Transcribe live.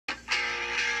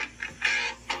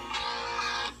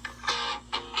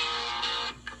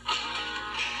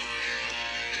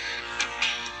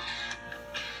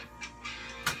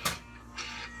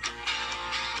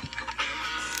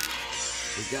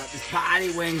These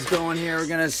patty wings going here. We're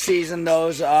gonna season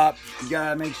those up. You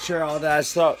gotta make sure all that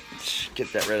stuff.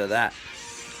 Get rid of that.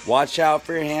 Watch out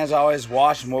for your hands. Always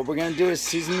wash them. What we're gonna do is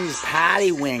season these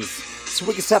patty wings. So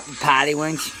we can set the patty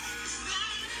wings.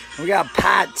 We got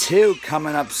Pat 2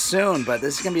 coming up soon, but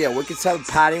this is gonna be a WickedSuppah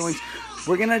patty wings.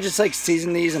 We're gonna just like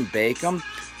season these and bake them.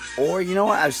 Or you know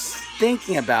what I was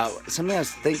thinking about? Something I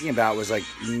was thinking about was like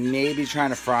maybe trying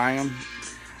to fry them.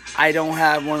 I don't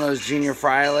have one of those junior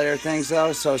fry layer things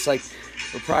though, so it's like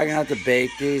we're probably gonna have to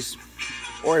bake these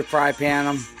or fry pan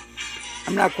them.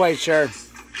 I'm not quite sure.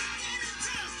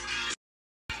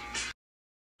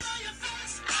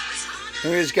 We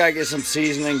just gotta get some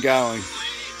seasoning going.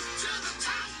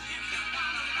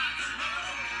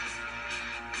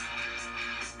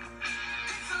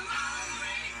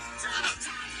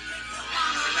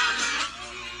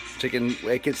 Chicken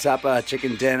WickedSuppah,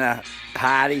 chicken dinner,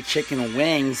 patty, chicken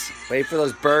wings. Wait for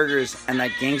those burgers and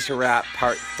that gangster rap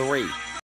part 3.